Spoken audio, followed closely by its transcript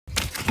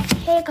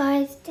Hey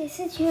guys, this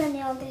is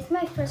Neil. This is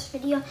my first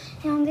video,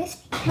 and on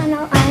this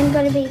channel I'm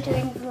going to be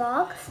doing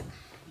vlogs,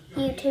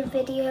 YouTube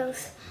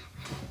videos,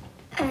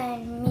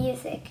 and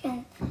music.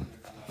 And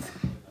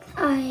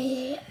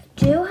I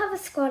do have a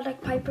squad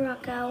like Piper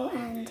Rock Owl,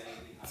 and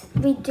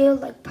we do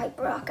like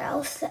Piper Rock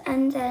Owls.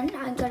 And then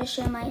I'm going to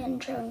share my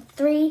intro in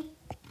 3,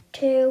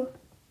 2,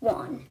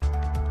 1.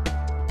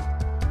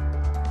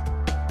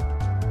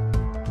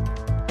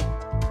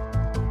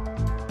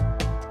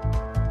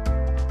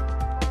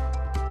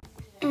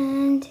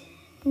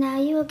 Now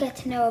you will get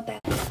to know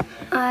about me.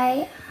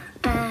 I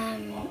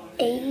am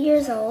 8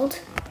 years old.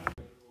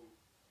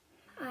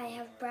 I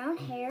have brown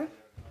hair.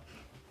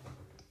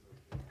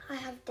 I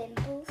have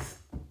dimples.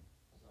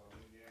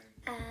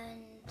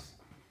 And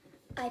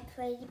I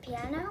play the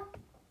piano.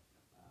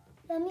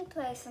 Let me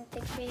play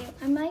something for you.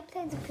 I might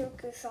play the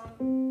cuckoo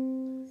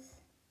song.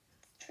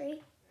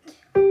 3,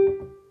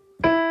 2.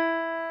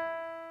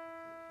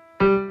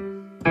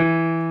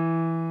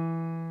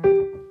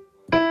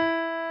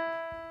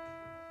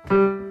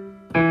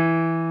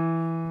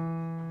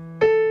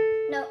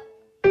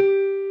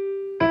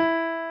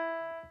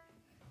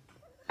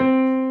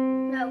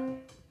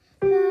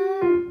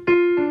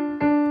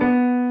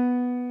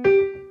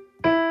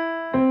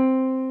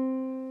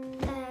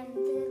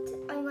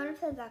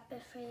 That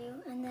bit for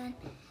you, and then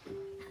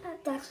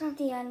that's not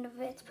the end of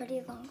it. It's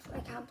pretty long, so I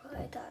can't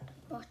play that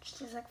much.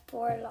 There's like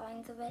 4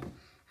 lines of it.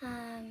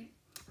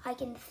 I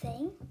can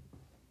sing.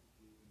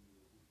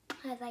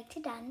 I like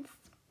to dance.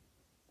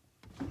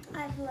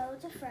 I have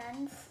loads of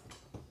friends.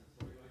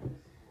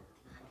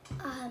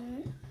 I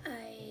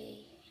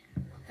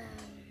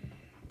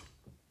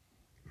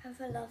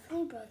have a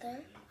lovely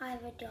brother. I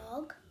have a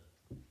dog.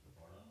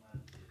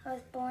 I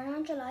was born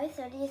on July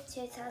 30th,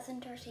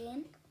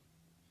 2013.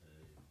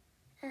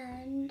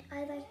 And I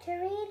like to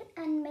read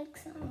and make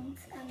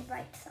songs and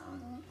write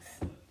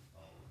songs.